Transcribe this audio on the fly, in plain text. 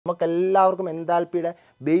നമുക്കെല്ലാവർക്കും എൻതാൽപ്പിയുടെ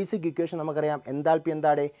basic equation നമുക്കറിയാം. Enthalpy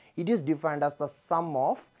എന്താണ്? It is defined as the sum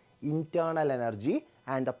of internal energy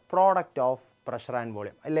and the product of pressure and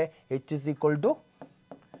volume അല്ലേ. H is equal to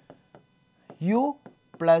U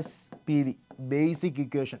plus PV basic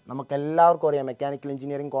equation നമുക്കെല്ലാവർക്കും അറിയാം. Mechanical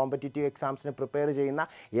engineering competitive എക്സാംസിന് prepare ചെയ്യുന്ന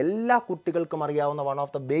എല്ലാ കുട്ടികൾക്കും അറിയാവുന്ന one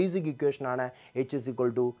of the basic ഇക്വേഷനാണ് H is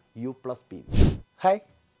equal to U plus PV. Hi,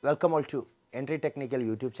 welcome all to entry technical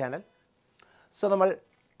YouTube channel. So നമ്മൾ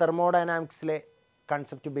തെർമോഡൈനാമിക്സിലെ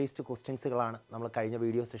concept based ക്വസ്റ്റ്യൻസുകളാണ് നമ്മൾ കഴിഞ്ഞ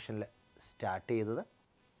video സെഷനിൽ സ്റ്റാർട്ട് ചെയ്തത്.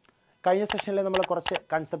 കഴിഞ്ഞ സെഷനിൽ നമ്മൾ കുറച്ച്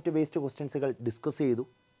കൺസെപ്റ്റ് ബേസ്ഡ് ക്വസ്റ്റ്യൻസുകൾ ഡിസ്കസ് ചെയ്തു.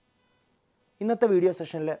 ഇന്നത്തെ വീഡിയോ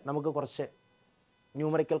സെഷനിൽ നമുക്ക് കുറച്ച്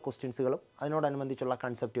ന്യൂമറിക്കൽ ക്വസ്റ്റ്യൻസുകളും അതിനോടനുബന്ധിച്ചുള്ള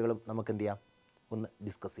കൺസെപ്റ്റുകളും നമുക്ക് എന്ത് ചെയ്യാം, ഒന്ന്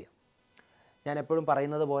ഡിസ്കസ് ചെയ്യാം. ഞാൻ എപ്പോഴും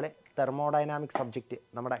പറയുന്നത് പോലെ തെർമോഡൈനാമിക് സബ്ജക്റ്റ്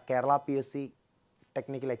നമ്മുടെ Kerala PSC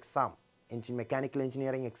technical exam mechanical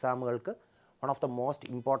engineering എക്സാമുകൾക്ക് one of the most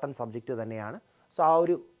important subject തന്നെയാണ്. സോ ആ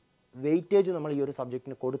ഒരു വെയിറ്റേജ് നമ്മൾ ഈ ഒരു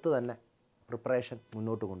സബ്ജക്റ്റിന് കൊടുത്ത് തന്നെ പ്രിപ്പറേഷൻ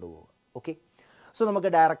മുന്നോട്ട് കൊണ്ടുപോകുക. ഓക്കെ, സോ നമുക്ക്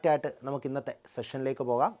ഡയറക്റ്റായിട്ട് നമുക്ക് ഇന്നത്തെ സെഷനിലേക്ക്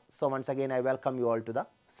പോകാം. So once again I welcome you all to the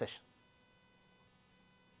session.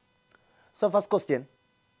 So first question,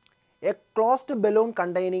 a closed balloon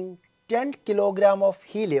containing 10 kg of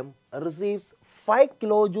helium receives 5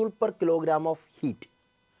 kJ per kilogram of heat.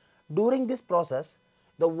 During this process,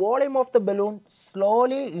 the volume of the balloon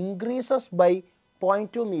slowly increases by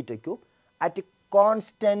 0.2 meter cube at a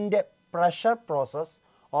constant pressure process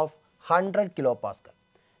of 100 kilopascal.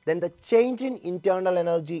 Then the change in internal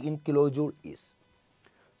energy in kilojoule is.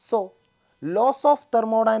 So, laws of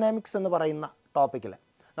thermodynamics എന്ന് പറയുന്ന ടോപ്പിക്കിൽ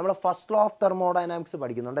നമ്മൾ first law of thermodynamics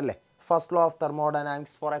പഠിക്കുന്നുണ്ടല്ലേ. First law of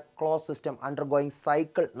thermodynamics four A close system undergoing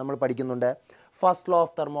cycle നമ്മൾ പഠിക്കുന്നുണ്ട്. First law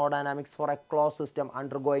of thermodynamics four A close system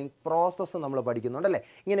undergoing process നമ്മൾ പഠിക്കുന്നുണ്ടല്ലേ.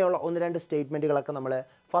 ഇങ്ങനെയുള്ള ഒന്ന് രണ്ട് സ്റ്റേറ്റ്മെൻറ്റുകളൊക്കെ നമ്മൾ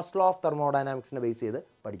ഫസ്റ്റ് ലോ ഓഫ് തെർമോഡൈനാമിക്സിനെ ബേസ് ചെയ്ത്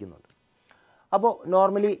പഠിക്കുന്നുണ്ട്. അപ്പോൾ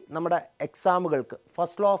നോർമലി നമ്മുടെ എക്സാമുകൾക്ക്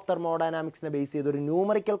ഫസ്റ്റ് ലോ ഓഫ് തെർമോഡൈനാമിക്സിനെ ബേസ് ചെയ്ത് ഒരു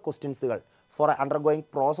ന്യൂമറിക്കൽ ക്വസ്റ്റ്യൻസുകൾ ഫോർ അണ്ടർഗോയിങ്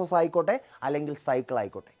പ്രോസസ്സ് ആയിക്കോട്ടെ അല്ലെങ്കിൽ സൈക്കിൾ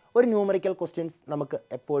ആയിക്കോട്ടെ ഒരു ന്യൂമറിക്കൽ ക്വസ്റ്റ്യൻസ് നമുക്ക്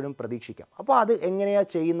എപ്പോഴും പ്രതീക്ഷിക്കാം. അപ്പോൾ അത് എങ്ങനെയാണ്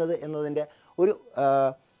ചെയ്യുന്നത് എന്നതിൻ്റെ ഒരു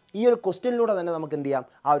ഈ ഒരു ക്വസ്റ്റ്യനിലൂടെ തന്നെ നമുക്ക് എന്ത് ചെയ്യാം,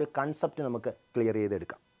 ആ ഒരു കൺസെപ്റ്റ് നമുക്ക് ക്ലിയർ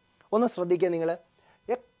ചെയ്തെടുക്കാം. ഒന്ന് ശ്രദ്ധിക്കുക നിങ്ങൾ,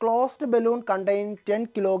 A closed balloon contain 10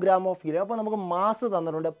 kg of helium. അപ്പോൾ നമുക്ക് മാസ്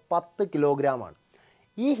തന്നിട്ടുണ്ട് 10 കിലോഗ്രാമാണ്.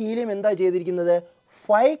 ഈ ഹീലിയം എന്താ ചെയ്തിരിക്കുന്നത്,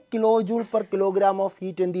 5 kJ per kilogram of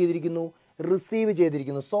heat എന്ത് ചെയ്തിരിക്കുന്നു, റിസീവ്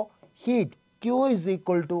ചെയ്തിരിക്കുന്നു. So heat Q is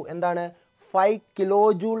equal to എന്താണ്, 5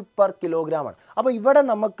 kJ per kilogram ആണ്. അപ്പോൾ ഇവിടെ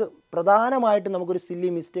നമുക്ക് പ്രധാനമായിട്ട് നമുക്കൊരു സില്ലി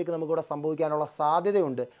മിസ്റ്റേക്ക് നമുക്കിവിടെ സംഭവിക്കാനുള്ള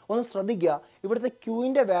സാധ്യതയുണ്ട്. ഒന്ന് ശ്രദ്ധിക്കുക, ഇവിടുത്തെ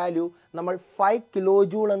ക്യൂവിൻ്റെ വാല്യൂ നമ്മൾ 5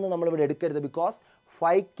 kJ എന്ന് നമ്മളിവിടെ എടുക്കരുത്. ബിക്കോസ്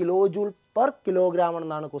 5 kJ per kilogram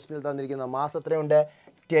എന്നാണ് ക്വസ്റ്റിനിൽ തന്നിരിക്കുന്നത്. മാസ് എത്രയുണ്ട്,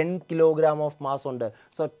 10 kg ഓഫ് മാസ് ഉണ്ട്.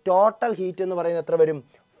 സോ ടോട്ടൽ ഹീറ്റ് എന്ന് പറയുന്നത് എത്ര വരും,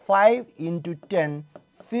 5 × 10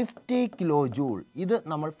 50 kJ. ഇത്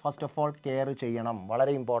നമ്മൾ ഫസ്റ്റ് ഓഫ് ഓൾ കെയർ ചെയ്യണം,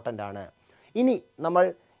 വളരെ ഇമ്പോർട്ടൻ്റ് ആണ്. ഇനി നമ്മൾ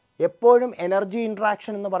എപ്പോഴും എനർജി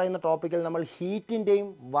ഇൻട്രാക്ഷൻ എന്ന് പറയുന്ന ടോപ്പിക്കിൽ നമ്മൾ ഹീറ്റിൻ്റെയും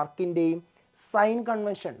വർക്കിൻ്റെയും സൈൻ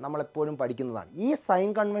കൺവെൻഷൻ നമ്മളെപ്പോഴും പഠിക്കുന്നതാണ്. ഈ സൈൻ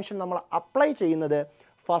കൺവെൻഷൻ നമ്മൾ അപ്ലൈ ചെയ്യുന്നത്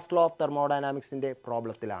ഫസ്റ്റ് ലോ ഓഫ് തെർമോഡൈനാമിക്സിൻ്റെ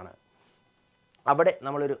പ്രോബ്ലത്തിലാണ്. അവിടെ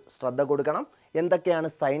നമ്മളൊരു ശ്രദ്ധ കൊടുക്കണം. എന്തൊക്കെയാണ്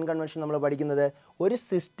സൈൻ കൺവെൻഷൻ നമ്മൾ പഠിക്കുന്നത്, ഒരു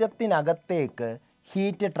സിസ്റ്റത്തിനകത്തേക്ക്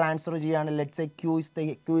ഹീറ്റ് ട്രാൻസ്ഫർ ചെയ്യുകയാണ്. Let's say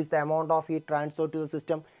Q is the amount of heat transferred to the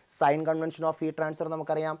system. Sign convention of heat transfer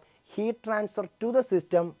നമുക്കറിയാം. Heat transfer to the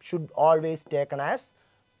system should always taken as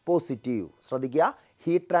positive. ശ്രദ്ധിക്കുക,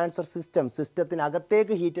 heat transfer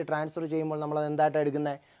സിസ്റ്റത്തിനകത്തേക്ക് heat transfer ചെയ്യുമ്പോൾ നമ്മൾ എന്തായിട്ടാണ്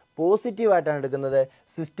എടുക്കുന്നത്, പോസിറ്റീവായിട്ടാണ് എടുക്കുന്നത്.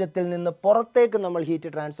 സിസ്റ്റത്തിൽ നിന്ന് പുറത്തേക്ക് നമ്മൾ ഹീറ്റ്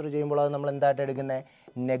ട്രാൻസ്ഫർ ചെയ്യുമ്പോൾ അത് നമ്മൾ എന്തായിട്ടാണ് എടുക്കുന്നത്,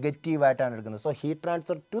 നെഗറ്റീവായിട്ടാണ് എടുക്കുന്നത്. So heat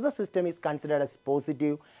transfer to the system is considered as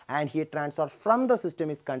positive and heat transfer from the system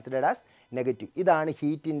is considered as negative. ഇതാണ്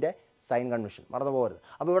ഹീറ്റിൻ്റെ സൈൻ കൺവെൻഷൻ, മറന്നു പോകരുത്.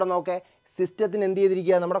 അപ്പോൾ ഇവിടെ നോക്കേ, സിസ്റ്റത്തിന് എന്ത്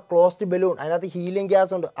ചെയ്തിരിക്കുക, നമ്മുടെ ക്ലോസ്ഡ് ബലൂൺ, അതിനകത്ത് ഹീലിയം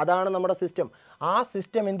ഗ്യാസ് ഉണ്ട്, അതാണ് നമ്മുടെ സിസ്റ്റം. ആ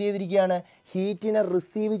സിസ്റ്റം എന്ത് ചെയ്തിരിക്കുകയാണ്, ഹീറ്റിനെ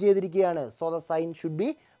റിസീവ് ചെയ്തിരിക്കുകയാണ്. So the sign should be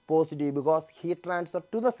positive because heat transfer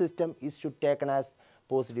to the system is should taken as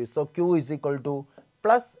positive. So Q is equal to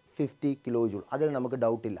 +50 kJ. അതിൽ നമുക്ക്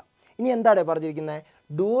ഡൗട്ടില്ല. ഇനി എന്താണ് പറഞ്ഞിരിക്കുന്നത്,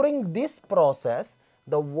 during this process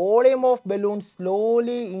the volume of balloon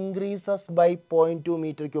slowly increases by 0.2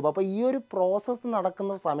 meter cube. അപ്പോൾ ഈ ഒരു process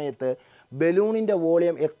നടക്കുന്ന സമയത്ത് ബലൂണിൻ്റെ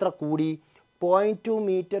വോളിയം എത്ര കൂടി, 0.2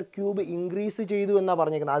 meter cube ഇൻക്രീസ് ചെയ്തു എന്നാണ്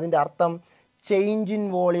പറഞ്ഞിരിക്കുന്നത്. അതിൻ്റെ അർത്ഥം change in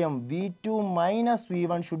volume V2 -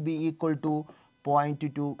 V1 should be equal to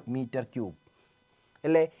 0.2 meter cube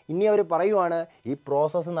അല്ലേ. ഇനി അവർ പറയുവാണ് ഈ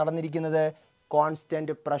പ്രോസസ്സ് നടന്നിരിക്കുന്നത്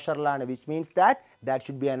constant പ്രഷറിലാണ്, which means that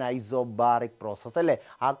should be an isobaric process അല്ലേ.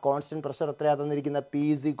 ആ കോൺസ്റ്റൻറ്റ് പ്രഷർ എത്രയാണ് തന്നിരിക്കുന്നത്, P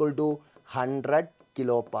is equal to 100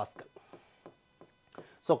 kPa.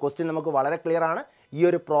 So question നമുക്ക് വളരെ ക്ലിയർ ആണ്. ഈ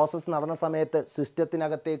ഒരു പ്രോസസ്സ് നടന്ന സമയത്ത്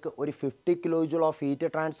സിസ്റ്റത്തിനകത്തേക്ക് ഒരു 50 kilo joule of heat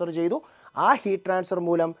transfer ചെയ്തു. ആ ഹീറ്റ് ട്രാൻസ്ഫർ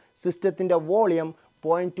മൂലം സിസ്റ്റത്തിൻ്റെ വോളിയം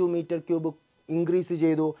 0.2 മീറ്റർ ക്യൂബ് ഇൻക്രീസ്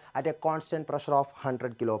ചെയ്തു at A constant pressure of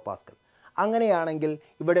 100 kilo Pascal. അങ്ങനെയാണെങ്കിൽ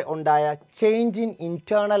ഇവിടെ ഉണ്ടായ ചേഞ്ച് ഇൻ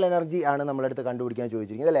ഇൻറ്റേർണൽ എനർജി ആണ് നമ്മളെടുത്ത് കണ്ടുപിടിക്കാൻ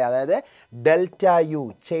ചോദിച്ചിരിക്കുന്നത് അല്ലേ. അതായത് delta U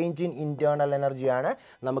change in internal എനർജിയാണ്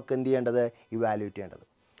നമുക്ക് എന്ത് ചെയ്യേണ്ടത്, ഇവാലുവേറ്റ് ചെയ്യേണ്ടത്.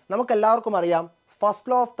 നമുക്കെല്ലാവർക്കും അറിയാം first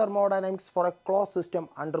law of thermodynamics four A close system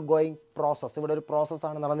undergoing process. ഇവിടെ ഒരു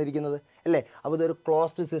പ്രോസസ്സാണ് നടന്നിരിക്കുന്നത് അല്ലേ. അപ്പോൾ ഇതൊരു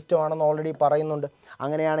ക്ലോസ്ഡ് സിസ്റ്റം ആണെന്ന് ഓൾറെഡി പറയുന്നുണ്ട്.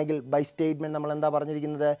 അങ്ങനെയാണെങ്കിൽ ബൈ സ്റ്റേറ്റ്മെൻറ്റ് നമ്മൾ എന്താ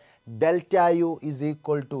പറഞ്ഞിരിക്കുന്നത്, delta U is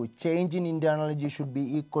equal to change in internal energy should be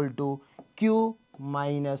equal to Q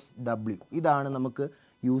minus W. ഇതാണ് നമുക്ക്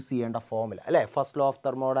യൂസ് ചെയ്യേണ്ട ഫോമുല അല്ലേ. First law of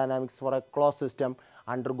thermodynamics four A close system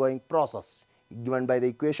undergoing process given by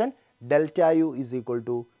the equation delta U is equal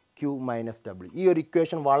to Q minus W. ഈ ഒരു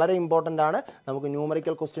equation വളരെ important ആണ്. നമുക്ക്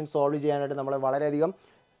numerical question solve ചെയ്യാനായിട്ട് നമ്മളെ വളരെയധികം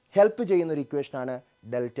ഹെൽപ്പ് ചെയ്യുന്ന ഒരു ഇക്വേഷനാണ്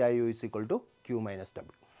delta U is equal to Q minus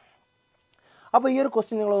W. അപ്പോൾ ഈ ഒരു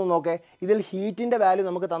ക്വസ്റ്റ്യൻ നിങ്ങളൊന്ന് നോക്കേ. ഇതിൽ ഹീറ്റിൻ്റെ വാല്യൂ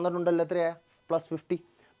നമുക്ക് തന്നിട്ടുണ്ടല്ലോ, എത്രയാണ്, +50.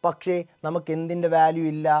 പക്ഷേ നമുക്ക് എന്തിൻ്റെ വാല്യൂ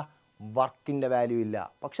ഇല്ല, വർക്കിൻ്റെ വാല്യൂ ഇല്ല.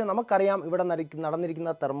 പക്ഷേ നമുക്കറിയാം ഇവിടെ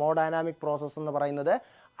നടന്നിരിക്കുന്ന തെർമോഡൈനാമിക് പ്രോസസ്സ് എന്ന് പറയുന്നത്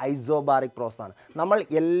ഐസോബാറിക് പ്രോസസ്സാണ്. നമ്മൾ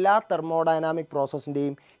എല്ലാ തെർമോഡൈനാമിക്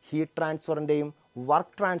പ്രോസസ്സിൻ്റെയും ഹീറ്റ് ട്രാൻസ്ഫറിൻ്റെയും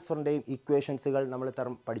വർക്ക് ട്രാൻസ്ഫറിൻ്റെയും ഇക്വേഷൻസുകൾ നമ്മൾ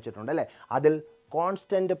പഠിച്ചിട്ടുണ്ട് അല്ലേ. അതിൽ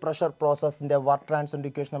കോൺസ്റ്റൻറ്റ് പ്രഷർ പ്രോസസ്സിൻ്റെ വർക്ക് ട്രാൻസ്ഫറിൻ്റെ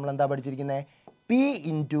ഇക്വേഷൻ നമ്മൾ എന്താ പഠിച്ചിരിക്കുന്നത്, P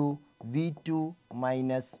 × V2 -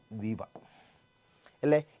 V1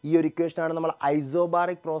 അല്ലേ. ഈ ഒരു ഇക്വേഷനാണ് നമ്മൾ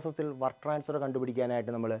ഐസോബാറിക് പ്രോസസ്സിൽ വർക്ക് ട്രാൻസ്ഫർ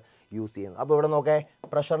കണ്ടുപിടിക്കാനായിട്ട് നമ്മൾ യൂസ് ചെയ്യുന്നത്. അപ്പോൾ ഇവിടെ നോക്കേ,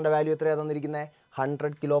 പ്രഷറിൻ്റെ വാല്യൂ എത്രയാണ് തന്നിരിക്കുന്നത്,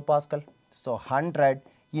 100 kilo Pascal. So 100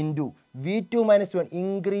 × V2 - V1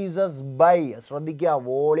 increases by, ശ്രദ്ധിക്കുക,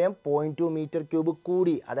 വോളിയം 0.2 മീറ്റർ ക്യൂബ്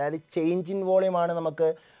കൂടി. അതായത് ചേഞ്ച് ഇൻ വോളിയം ആണ് നമുക്ക്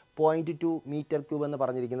 0.2 മീറ്റർ ക്യൂബ് എന്ന്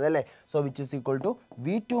പറഞ്ഞിരിക്കുന്നത് അല്ലേ. So which is equal to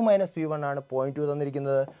V2 - V1 ആണ് 0.2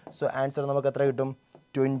 തന്നിരിക്കുന്നത്. സോ ആൻസർ നമുക്ക് എത്ര കിട്ടും,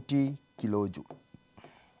 20 kilo joule.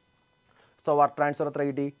 So work transfer എത്ര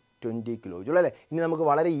കിട്ടി, 20 കിലോ ജൂൾ അല്ലേ. ഇനി നമുക്ക്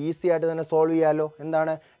വളരെ ഈസി ആയിട്ട് തന്നെ സോൾവ് ചെയ്യാമല്ലോ.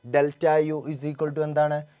 എന്താണ്, delta U is equal to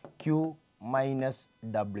എന്താണ്, Q minus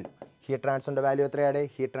W. Heat ട്രാൻസ്ഫറിൻ്റെ value എത്രയാണ്,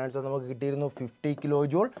 ഹീറ്റ് ട്രാൻസ്ഫർ നമുക്ക് കിട്ടിയിരുന്നു 50 kilo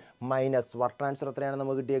joule minus work transfer എത്രയാണ്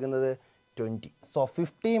നമുക്ക് കിട്ടിയേക്കുന്നത്, 20. So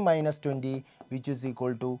 50 - 20 which is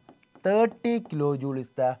equal to 30 kilo joule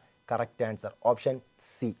is the correct answer. Option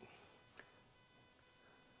C.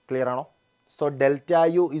 Clear ആണോ? So delta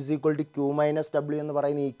U is equal to Q minus W എന്ന്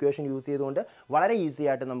പറയുന്ന equation use ചെയ്തുകൊണ്ട് വളരെ ഈസി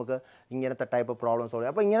ആയിട്ട് നമുക്ക് ഇങ്ങനത്തെ ടൈപ്പ് പ്രോബ്ലം സോൾവ്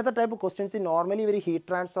ചെയ്യാം. അപ്പോൾ ഇങ്ങനത്തെ ടൈപ്പ് ക്വസ്റ്റ്യൻസ് നോർമലി ഇവർ ഹീറ്റ്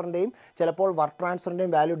ട്രാൻസ്ഫറിൻ്റെയും ചിലപ്പോൾ വർക്ക്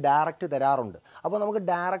ട്രാൻസ്ഫറിൻ്റെയും വാല്യൂ ഡയറക്റ്റ് തരാറുണ്ട്. അപ്പോൾ നമുക്ക്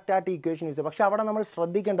ഡയറക്റ്റ് ആയിട്ട് ഈക്വേഷൻ യൂസ് ചെയ്യാം. പക്ഷേ അവിടെ നമ്മൾ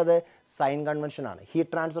ശ്രദ്ധിക്കേണ്ടത് sign കൺവെൻഷനാണ്.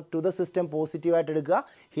 Heat transfer to the system പോസിറ്റീവായിട്ട് എടുക്കുക,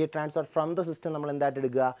 heat transfer from the system നമ്മൾ എന്തായിട്ട്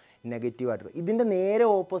എടുക്കുക, നെഗറ്റീവായിട്ട് എടുക്കുക. ഇതിൻ്റെ നേരെ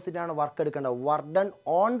ഓപ്പോസിറ്റാണ് വർക്ക് എടുക്കേണ്ടത്. Work done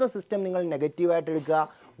on the system നിങ്ങൾ നെഗറ്റീവായിട്ട് എടുക്കുക,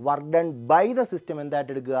 work done by the system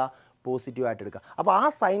എന്തായിട്ട് എടുക്കുക, പോസിറ്റീവായിട്ട് എടുക്കുക. അപ്പോൾ ആ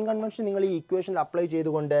സൈൻ കൺവെൻഷൻ നിങ്ങൾ ഈ ഇക്വേഷനിൽ അപ്ലൈ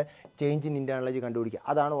ചെയ്തുകൊണ്ട് ചേഞ്ച് ഇൻ ഇൻറ്റേർണൽ എനർജി കണ്ടുപിടിക്കുക.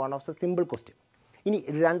 അതാണ് one of the simple question. ഇനി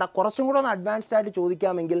കുറച്ചും കൂടെ ഒന്ന് അഡ്വാൻസ്ഡ് ആയിട്ട്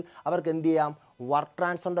ചോദിക്കാമെങ്കിൽ അവർക്ക് എന്ത് ചെയ്യാം, വർക്ക്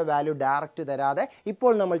ട്രാൻസ്ഫറിൻ്റെ വാല്യൂ ഡയറക്റ്റ് തരാതെ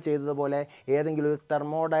ഇപ്പോൾ നമ്മൾ ചെയ്തതുപോലെ ഏതെങ്കിലും ഒരു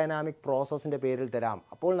തെർമോഡൈനാമിക് പ്രോസസ്സിൻ്റെ പേരിൽ തരാം.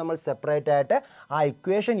 അപ്പോൾ നമ്മൾ സെപ്പറേറ്റ് ആയിട്ട് ആ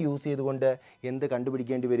ഇക്വേഷൻ യൂസ് ചെയ്തുകൊണ്ട് എന്ത്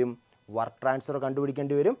കണ്ടുപിടിക്കേണ്ടി വരും, വർക്ക് ട്രാൻസ്ഫർ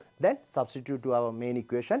കണ്ടുപിടിക്കേണ്ടി വരും. Then substitute to our main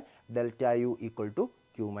equation delta U equal to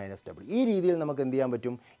Q minus W. ഈ രീതിയിൽ നമുക്ക് എന്ത് ചെയ്യാൻ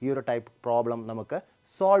പറ്റും, ഈ ഒരു ടൈപ്പ് പ്രോബ്ലം നമുക്ക്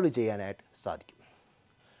സോൾവ് ചെയ്യാനായിട്ട് സാധിക്കും.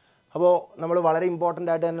 അപ്പോൾ നമ്മൾ വളരെ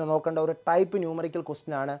ഇമ്പോർട്ടൻ്റ് ആയിട്ട് തന്നെ നോക്കേണ്ട ഒരു ടൈപ്പ് ന്യൂമറിക്കൽ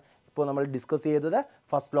ക്വസ്റ്റ്യൻ ആണ് ഇപ്പോൾ നമ്മൾ ഡിസ്കസ് ചെയ്തത്.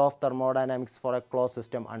 First law of thermodynamics four A close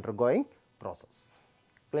system undergoing process.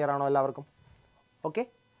 Clear ആണോ എല്ലാവർക്കും? ഓക്കെ.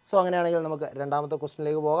 സോ അങ്ങനെയാണെങ്കിൽ നമുക്ക് രണ്ടാമത്തെ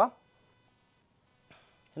ക്വസ്റ്റ്യനിലേക്ക് പോകാം.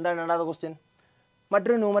 എന്താണ് രണ്ടാമത്തെ ക്വസ്റ്റ്യൻ?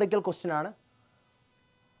 മറ്റൊരു ന്യൂമറിക്കൽ ക്വസ്റ്റ്യൻ ആണ്,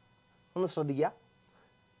 ഒന്ന് ശ്രദ്ധിക്കുക.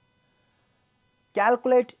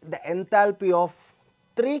 Calculate the enthalpy of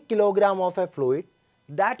 3 kg of a fluid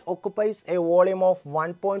that occupies a volume of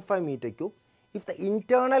 1.5 meter cube if the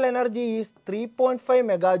internal energy is 3.5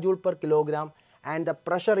 megajoule per kilogram and the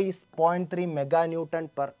pressure is 0.3 meganewton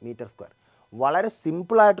per meter square. വളരെ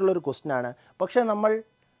സിമ്പിളായിട്ടുള്ളൊരു question ആണ്. പക്ഷേ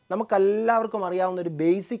നമുക്കെല്ലാവർക്കും അറിയാവുന്ന ഒരു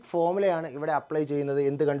basic ഫോമുലയാണ് ഇവിടെ apply ചെയ്യുന്നത്.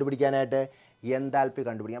 എന്ത് കണ്ടുപിടിക്കാനായിട്ട്, എൻതാൽപ്പി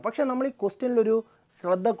കണ്ടുപിടിക്കാം. പക്ഷേ നമ്മൾ ഈ ക്വസ്റ്റ്യനിലൊരു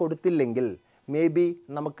ശ്രദ്ധ കൊടുത്തില്ലെങ്കിൽ മേ ബി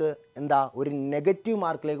നമുക്ക് ഒരു നെഗറ്റീവ്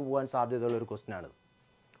മാർക്കിലേക്ക് പോകാൻ സാധ്യതയുള്ളൊരു ക്വസ്റ്റ്യൻ ആണിത്.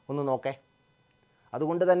 ഒന്ന് നോക്കേ.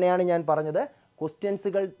 അതുകൊണ്ട് തന്നെയാണ് ഞാൻ പറഞ്ഞത്,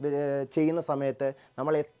 ക്വസ്റ്റ്യൻസുകൾ ചെയ്യുന്ന സമയത്ത്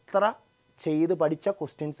നമ്മൾ എത്ര ചെയ്ത് പഠിച്ച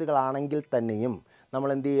ക്വസ്റ്റ്യൻസുകളാണെങ്കിൽ തന്നെയും നമ്മൾ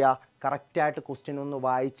എന്ത് ചെയ്യുക, കറക്റ്റായിട്ട് ക്വസ്റ്റ്യൻ ഒന്ന്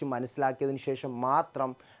വായിച്ച് മനസ്സിലാക്കിയതിന് ശേഷം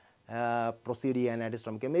മാത്രം പ്രൊസീഡ് ചെയ്യാനായിട്ട്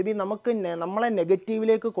ശ്രമിക്കുക. മേ ബി നമ്മളെ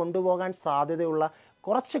നെഗറ്റീവിലേക്ക് കൊണ്ടുപോകാൻ സാധ്യതയുള്ള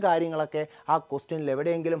കുറച്ച് കാര്യങ്ങളൊക്കെ ആ ക്വസ്റ്റ്യനിൽ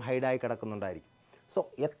എവിടെയെങ്കിലും ഹൈഡായി കിടക്കുന്നുണ്ടായിരിക്കും. സോ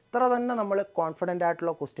എത്ര തന്നെ നമ്മൾ കോൺഫിഡൻ്റ്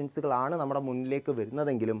ആയിട്ടുള്ള ക്വസ്റ്റ്യൻസുകളാണ് നമ്മുടെ മുന്നിലേക്ക്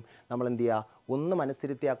വരുന്നതെങ്കിലും നമ്മൾ എന്ത് ചെയ്യുക, ഒന്ന്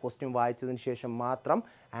മനസ്സിരുത്തി ആ ക്വസ്റ്റ്യൻ വായിച്ചതിന് ശേഷം മാത്രം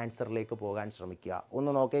ആൻസറിലേക്ക് പോകാൻ ശ്രമിക്കുക.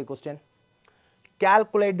 ഒന്ന് നോക്കേ question.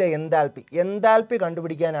 Calculate the enthalpy. Enthalpy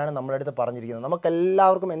കണ്ടുപിടിക്കാനാണ് നമ്മളടുത്ത് പറഞ്ഞിരിക്കുന്നത്.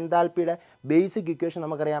 നമുക്കെല്ലാവർക്കും എൻതാൽപ്പിയുടെ ബേസിക് ഇക്വേഷൻ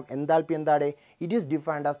നമുക്കറിയാം. എൻതാൽപ്പി എന്താണ്? It is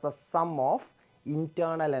defined as the sum of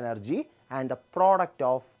internal energy and the product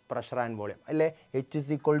of pressure and volume അല്ലേ. H is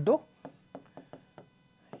equal to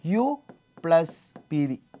U plus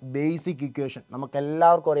PV. Basic equation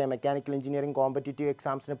നമുക്കെല്ലാവർക്കും അറിയാം. Mechanical engineering competitive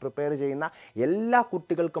എക്സാംസിന് prepare ചെയ്യുന്ന എല്ലാ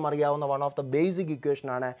കുട്ടികൾക്കും അറിയാവുന്ന one of the basic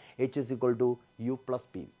ഇക്വേഷനാണ് H is equal to U plus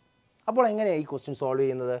PV. അപ്പോൾ എങ്ങനെയാണ് ഈ ക്വസ്റ്റ്യൻ സോൾവ്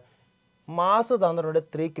ചെയ്യുന്നത്? മാസ് തന്നിട്ടുണ്ട്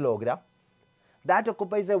 3 kilogram. That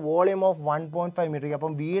ഒക്കുപ്പൈസ് A volume of 1.5 metre.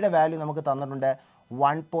 അപ്പം വിയുടെ വാല്യൂ നമുക്ക് തന്നിട്ടുണ്ട്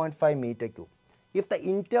 1.5 metre cube. If the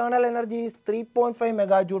internal energy is 3.5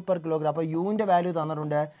 മെഗാജൂൾ per kilogram. അപ്പോൾ യുവിൻ്റെ വാല്യൂ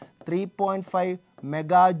തന്നിട്ടുണ്ട് 3.5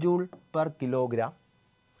 മെഗാജൂൾ per kilogram.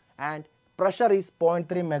 And pressure is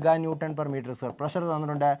 0.3 mega newton per metre square. Pressure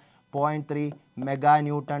തന്നിട്ടുണ്ട് 0.3 mega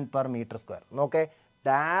newton per metre square. നോക്കേ,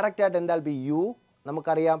 direct ആയിട്ട് എന്തായാലും യു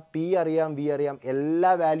നമുക്കറിയാം, പി അറിയാം, വി അറിയാം, എല്ലാ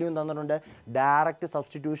വാല്യൂവും തന്നിട്ടുണ്ട്. ഡയറക്റ്റ്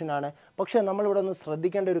സബ്സ്റ്റിറ്റ്യൂഷൻ ആണ്. പക്ഷേ നമ്മളിവിടെ ഒന്ന്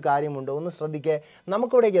ശ്രദ്ധിക്കേണ്ട ഒരു കാര്യമുണ്ട്. ഒന്ന് ശ്രദ്ധിക്കേ,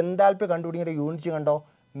 നമുക്കിവിടെ എൻതാൽപ്പി കണ്ടുപിടിക്കേണ്ട യൂണിറ്റ് കണ്ടോ,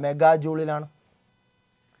 മെഗാജൂളിലാണ്.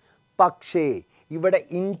 പക്ഷേ ഇവിടെ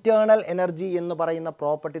ഇൻറ്റേർണൽ എനർജി എന്ന് പറയുന്ന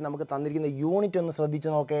പ്രോപ്പർട്ടി നമുക്ക് തന്നിരിക്കുന്ന യൂണിറ്റ് ഒന്ന് ശ്രദ്ധിച്ച്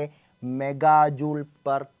നോക്കേ, മെഗാജൂൾ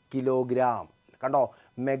പെർ കിലോഗ്രാം. കണ്ടോ,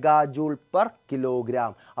 മെഗാജൂൾ പെർ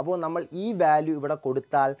കിലോഗ്രാം. അപ്പോൾ നമ്മൾ ഈ വാല്യൂ ഇവിടെ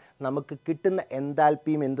കൊടുത്താൽ നമുക്ക് കിട്ടുന്ന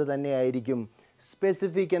എൻതാൽപ്പിയും എന്ത് തന്നെയായിരിക്കും?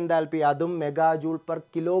 Specific enthalpy. അതും മെഗാജൂൾ പെർ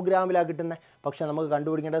കിലോഗ്രാമിലാണ് കിട്ടുന്നത്. പക്ഷേ നമുക്ക്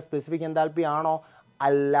കണ്ടുപിടിക്കേണ്ടത് സ്പെസിഫിക് എൻതാൽപ്പി ആണോ?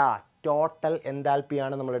 അല്ല, ടോട്ടൽ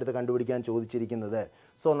എൻതാൽപ്പിയാണ് നമ്മളെടുത്ത് കണ്ടുപിടിക്കാൻ ചോദിച്ചിരിക്കുന്നത്.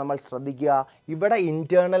 സോ നമ്മൾ ശ്രദ്ധിക്കുക, ഇവിടെ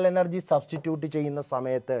ഇൻറ്റേർണൽ എനർജി സബ്സ്റ്റിറ്റ്യൂട്ട് ചെയ്യുന്ന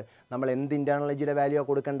സമയത്ത് നമ്മൾ എന്ത് ഇൻറ്റേർണൽ എനർജിയുടെ വാല്യൂ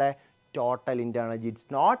കൊടുക്കേണ്ടത്? Total internal energy.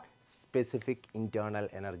 It's not specific internal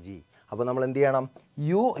energy. അപ്പോൾ നമ്മൾ എന്ത് ചെയ്യണം?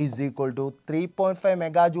 U is equal to 3.5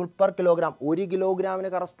 മെഗാജൂൾ per kilogram. 1 കിലോഗ്രാമിന്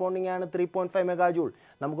കറസ്പോണ്ടിങ് ആണ് 3.5 മെഗാജൂൾ.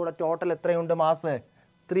 നമുക്കിവിടെ ടോട്ടൽ എത്രയുണ്ട് മാസ്?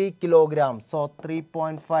 3 കിലോഗ്രാം. സോ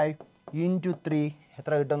 3.5 ഇൻറ്റു 3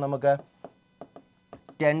 എത്ര കിട്ടും നമുക്ക്?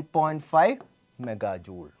 10.5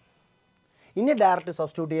 മെഗാജൂൾ. ഇനി ഡയറക്റ്റ്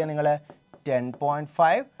സബ്സ്റ്റിറ്റ്യൂട്ട് ചെയ്യാൻ നിങ്ങൾ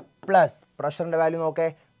 10.5 പ്ലസ് പ്രഷറിൻ്റെ വാല്യൂ നോക്കേ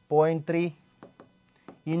 0.3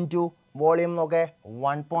 ഇൻറ്റു വോളിയം നോക്കേ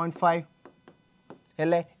 1.5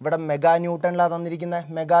 അല്ലേ. ഇവിടെ മെഗാ ന്യൂട്ടണിലാണ് തന്നിരിക്കുന്നത്,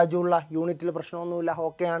 മെഗാജൂളില. യൂണിറ്റിൽ പ്രശ്നമൊന്നുമില്ല,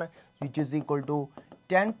 ഓക്കെയാണ്. Which is equal to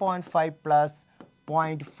 10.5 plus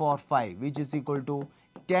 0.45 which is equal to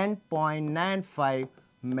 10.95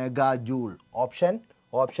 മെഗാജൂൾ.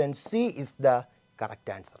 Option C is the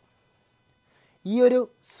correct answer. ഈ ഒരു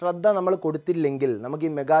ശ്രദ്ധ നമ്മൾ കൊടുത്തില്ലെങ്കിൽ നമുക്ക്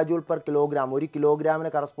ഈ മെഗാജൂൾ പെർ കിലോഗ്രാം 1 കിലോഗ്രാമിന്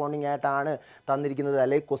കറസ്പോണ്ടിങ് ആയിട്ടാണ് തന്നിരിക്കുന്നത്,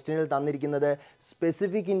 അല്ലെങ്കിൽ ക്വസ്റ്റ്യനിൽ തന്നിരിക്കുന്നത്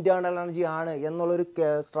സ്പെസിഫിക് ഇൻറ്റേർണൽ എനർജി ആണ് എന്നുള്ളൊരു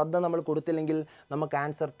ശ്രദ്ധ നമ്മൾ കൊടുത്തില്ലെങ്കിൽ നമുക്ക്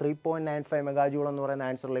ആൻസർ 3.95 മെഗാജൂൾ എന്ന് പറയുന്ന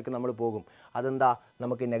ആൻസറിലേക്ക് നമ്മൾ പോകും. അതെന്താ,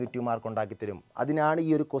 നമുക്ക് നെഗറ്റീവ് മാർക്ക് ഉണ്ടാക്കി തരും. അതിനാണ്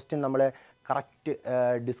ഈ ഒരു ക്വസ്റ്റ്യൻ നമ്മൾ കറക്റ്റ്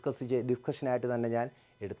ഡിസ്കഷനായിട്ട് തന്നെ ഞാൻ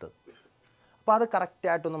എടുത്തത്. അപ്പോൾ അത്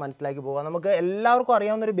കറക്റ്റായിട്ടൊന്ന് മനസ്സിലാക്കി പോകാം. നമുക്ക് എല്ലാവർക്കും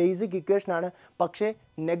അറിയാവുന്നൊരു ബേസിക് ഇക്വേഷനാണ്, പക്ഷേ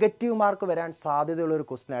നെഗറ്റീവ് മാർക്ക് വരാൻ സാധ്യതയുള്ളൊരു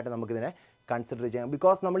ക്വസ്റ്റ്യനായിട്ട് നമുക്കിതിനെ കൺസിഡർ ചെയ്യാം.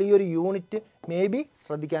 ബിക്കോസ് നമ്മൾ ഈ ഒരു യൂണിറ്റ് മേ ബി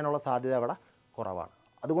ശ്രദ്ധിക്കാനുള്ള സാധ്യത അവിടെ കുറവാണ്.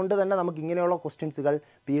 അതുകൊണ്ട് തന്നെ നമുക്ക് ഇങ്ങനെയുള്ള ക്വസ്റ്റ്യൻസുകൾ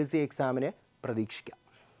PSC എക്സാമിന് പ്രതീക്ഷിക്കാം.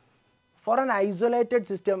 For an isolated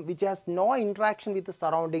system which has no interaction with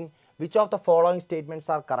surrounding, which of the following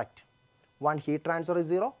statements are correct? 1. Heat transfer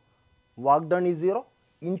is 0, work done is 0,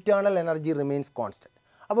 internal energy remains constant.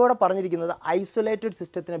 അപ്പോൾ ഇവിടെ പറഞ്ഞിരിക്കുന്നത് ഐസൊലേറ്റഡ്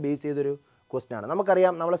സിസ്റ്റത്തിനെ ബേസ് ചെയ്തൊരു ക്വസ്റ്റ്യൻ ആണ്.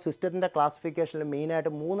 നമുക്കറിയാം നമ്മളെ സിസ്റ്റത്തിൻ്റെ ക്ലാസിഫിക്കേഷനിൽ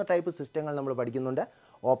മെയിനായിട്ട് 3 ടൈപ്പ് സിസ്റ്റങ്ങൾ നമ്മൾ പഠിക്കുന്നുണ്ട്.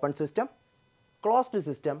 Open system, closed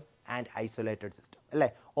system and isolated system അല്ലേ.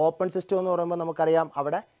 ഓപ്പൺ സിസ്റ്റം എന്ന് പറയുമ്പോൾ നമുക്കറിയാം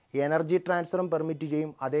അവിടെ എനർജി ട്രാൻസ്ഫറും പെർമിറ്റ്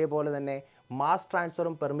ചെയ്യും, അതേപോലെ തന്നെ മാസ്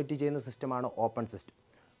ട്രാൻസ്ഫറും പെർമിറ്റ് ചെയ്യുന്ന സിസ്റ്റമാണ് ഓപ്പൺ സിസ്റ്റം.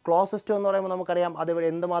 ക്ലോസ് സിസ്റ്റം എന്ന് പറയുമ്പോൾ നമുക്കറിയാം അത്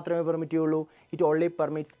എന്ത് മാത്രമേ പെർമിറ്റ് ചെയ്യുള്ളൂ? It only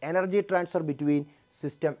permits energy transfer between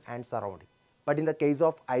system and surrounding. But in the case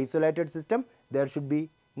of isolated system there should be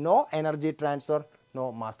no energy transfer, no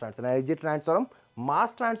mass transfer. Energy ട്രാൻസ്ഫറും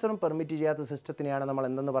mass ട്രാൻസ്ഫറും permit ചെയ്യാത്ത സിസ്റ്റത്തിനെയാണ് നമ്മൾ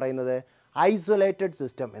എന്തെന്ന് പറയുന്നത്? ഐസൊലേറ്റഡ്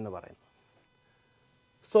സിസ്റ്റം എന്ന് പറയുന്നത്.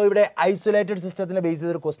 So ഇവിടെ isolated സിസ്റ്റത്തിനെ base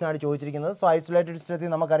ചെയ്തൊരു question ആണ് ചോദിച്ചിരിക്കുന്നത്. സോ ഐസൊലേറ്റഡ്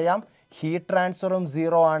സിസ്റ്റത്തിൽ നമുക്കറിയാം ഹീറ്റ് ട്രാൻസ്ഫറും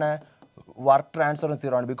 0 ആണ്, വർക്ക് ട്രാൻസ്ഫറും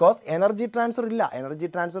 0 ആണ്. ബിക്കോസ് എനർജി ട്രാൻസ്ഫർ ഇല്ല. എനർജി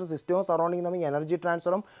ട്രാൻസ്ഫർ സിസ്റ്റവും സറൗണ്ടിങ് തമ്മിൽ എനർജി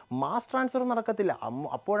ട്രാൻസ്ഫറും മാസ് ട്രാൻസ്ഫറും നടക്കത്തില്ല.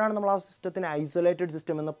 അപ്പോഴാണ് നമ്മൾ ആ സിസ്റ്റത്തിന് ഐസൊലേറ്റഡ്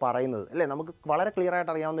സിസ്റ്റം എന്ന് പറയുന്നത് അല്ലേ. നമുക്ക് വളരെ ക്ലിയർ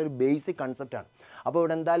ആയിട്ട് അറിയാവുന്ന ഒരു ബേസിക് കൺസെപ്റ്റാണ്. അപ്പോൾ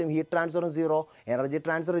ഇവിടെ എന്തായാലും ഹീറ്റ് ട്രാൻസ്ഫറും 0, എനർജി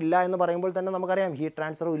ട്രാൻസ്ഫർ ഇല്ല എന്ന് പറയുമ്പോൾ തന്നെ നമുക്കറിയാം ഹീറ്റ്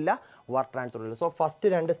ട്രാൻസ്ഫറും ഇല്ല, വർക്ക് ട്രാൻസ്ഫറും ഇല്ല. സോ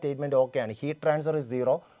ഫസ്റ്റ് 2 സ്റ്റേറ്റ്മെൻറ്റ് ഓക്കെയാണ്. Heat transfer is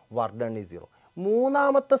 0, work done is 0.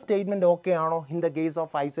 മൂന്നാമത്തെ സ്റ്റേറ്റ്മെൻറ്റ് ഓക്കെ ആണോ in the case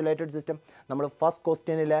of isolated system? നമ്മൾ ഫസ്റ്റ്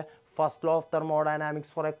ക്വസ്റ്റ്യനിൽ first law of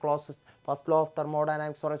thermodynamics four A close first law of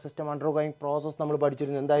thermodynamics four A system undergoing process നമ്മൾ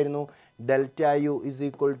പഠിച്ചിരുന്നു. എന്തായിരുന്നു? Delta U is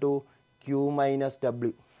equal to Q minus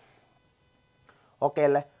W. Okay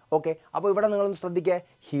അല്ലേ? Okay. അപ്പോൾ ഇവിടെ നിങ്ങളൊന്ന് ശ്രദ്ധിക്കുക,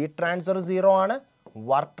 ഹീറ്റ് ട്രാൻസ്ഫർ 0 ആണ്,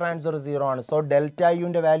 വർക്ക് ട്രാൻസ്ഫർ 0 ആണ്. സോ ഡെൽറ്റ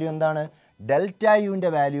യുവിൻ്റെ വാല്യൂ എന്താണ്? ഡെൽറ്റ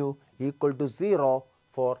യുവിൻ്റെ value equal to 0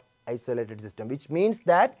 four isolated system, which means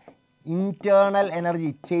that internal energy,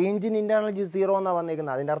 change in internal energy 0 എന്നാണ്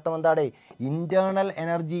വന്നിരിക്കുന്നത്. അതിൻ്റെ അർത്ഥം എന്താണ്? internal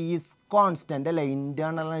energy is constant അല്ലേ?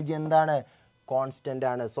 internal energy എന്താണ്? constant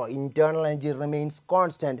ആണ്. So internal energy remains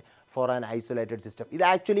constant for an isolated system. ഇത്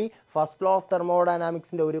actually first law of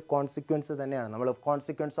തെർമോഡൈനാമിക്സിൻ്റെ ഒരു കോൺസിക്വൻസ് തന്നെയാണ്. നമ്മൾ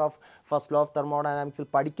consequence of first law of തെർമോഡൈനാമിക്സിൽ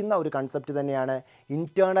പഠിക്കുന്ന ഒരു കൺസെപ്റ്റ് തന്നെയാണ്.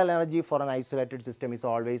 internal energy for an isolated system is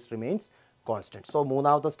always remains constant. So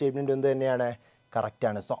മൂന്നാമത്തെ statement എന്ത് തന്നെയാണ്?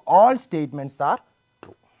 കറക്റ്റാണ്. So all statements are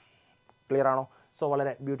clear ആണോ? സോ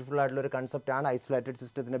വളരെ ബ്യൂട്ടിഫുൾ ആയിട്ടുള്ളൊരു കൺസെപ്റ്റാണ്. ഐസൊലേറ്റഡ്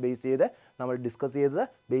സിസ്റ്റത്തിനെ ബേസ് ചെയ്ത് നമ്മൾ ഡിസ്കസ് ചെയ്തത്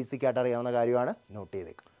ബേസിക് ആയിട്ട് അറിയാവുന്ന കാര്യമാണ്. നോട്ട്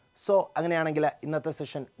ചെയ്തേക്കും. സോ അങ്ങനെയാണെങ്കിൽ ഇന്നത്തെ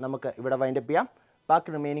സെഷൻ നമുക്ക് ഇവിടെ വൈൻഡപ്പ് ചെയ്യാം.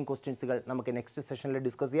 ബാക്കി റിമൈനിങ് ക്വസ്റ്റ്യൻസുകൾ നമുക്ക് നെക്സ്റ്റ് സെഷനിൽ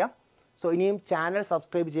ഡിസ്കസ് ചെയ്യാം. സോ ഇനിയും ചാനൽ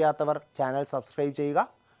സബ്സ്ക്രൈബ് ചെയ്യാത്തവർ ചാനൽ സബ്സ്ക്രൈബ് ചെയ്യുക,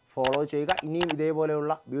 ഫോളോ ചെയ്യുക. ഇനിയും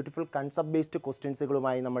ഇതേപോലെയുള്ള ബ്യൂട്ടിഫുൾ കൺസെപ്റ്റ് ബേസ്ഡ്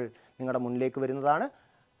ക്വസ്റ്റ്യൻസുകളുമായി നമ്മൾ നിങ്ങളുടെ മുന്നിലേക്ക് വരുന്നതാണ്.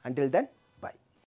 അൻറ്റിൽ ദെൻ